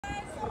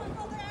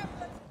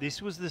This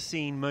was the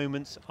scene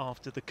moments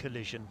after the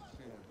collision.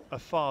 A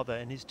father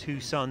and his two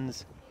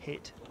sons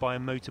hit by a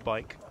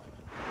motorbike.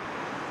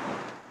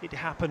 It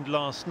happened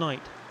last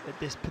night at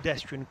this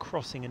pedestrian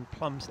crossing in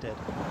Plumstead.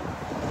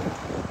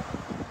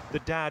 The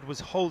dad was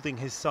holding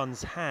his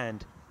son's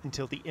hand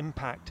until the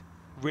impact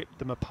ripped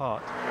them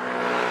apart.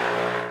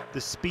 The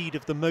speed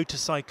of the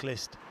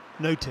motorcyclist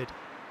noted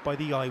by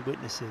the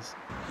eyewitnesses.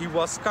 He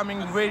was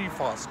coming very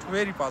fast,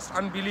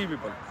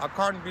 unbelievable. I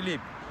can't believe.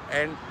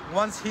 And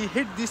once he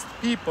hit these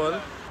people,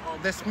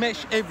 they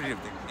smashed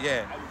everything.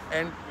 Yeah.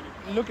 And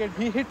look at,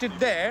 he hit it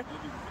there,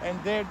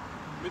 and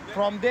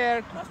from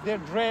there they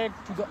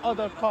dragged to the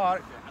other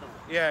car.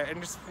 Yeah, and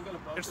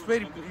it's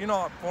very,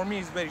 for me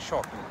it's very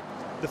shocking.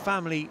 The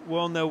family were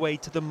on their way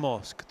to the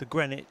mosque, the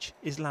Greenwich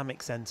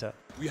Islamic Centre.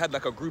 We had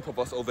like a group of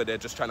us over there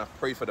just trying to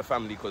pray for the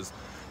family because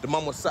the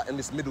mum was sat in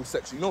this middle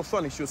section. You know,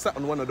 funny, she was sat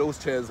on one of those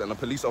chairs and a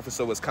police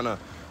officer was kind of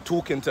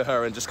talking to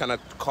her and just kind of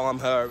calm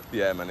her.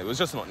 Yeah, man, it was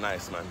just not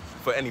nice, man,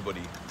 for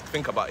anybody.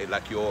 Think about it,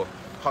 like your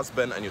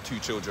husband and your two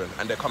children,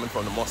 and they're coming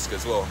from the mosque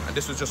as well. And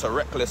this was just a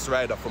reckless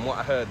rider from what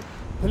I heard.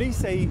 Police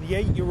say the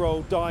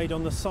 8-year-old died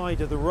on the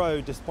side of the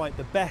road despite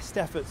the best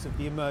efforts of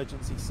the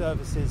emergency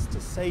services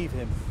to save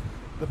him.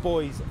 The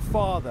boy's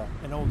father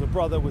and older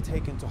brother were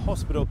taken to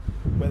hospital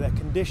where their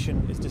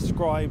condition is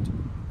described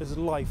as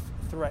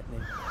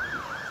life-threatening.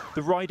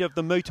 The rider of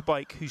the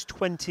motorbike, who's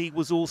 20,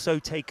 was also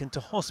taken to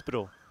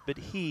hospital, but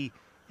he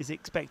is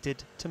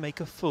expected to make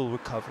a full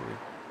recovery.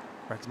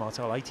 Rex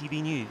Martel,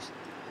 ITV News,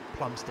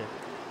 Plumstead.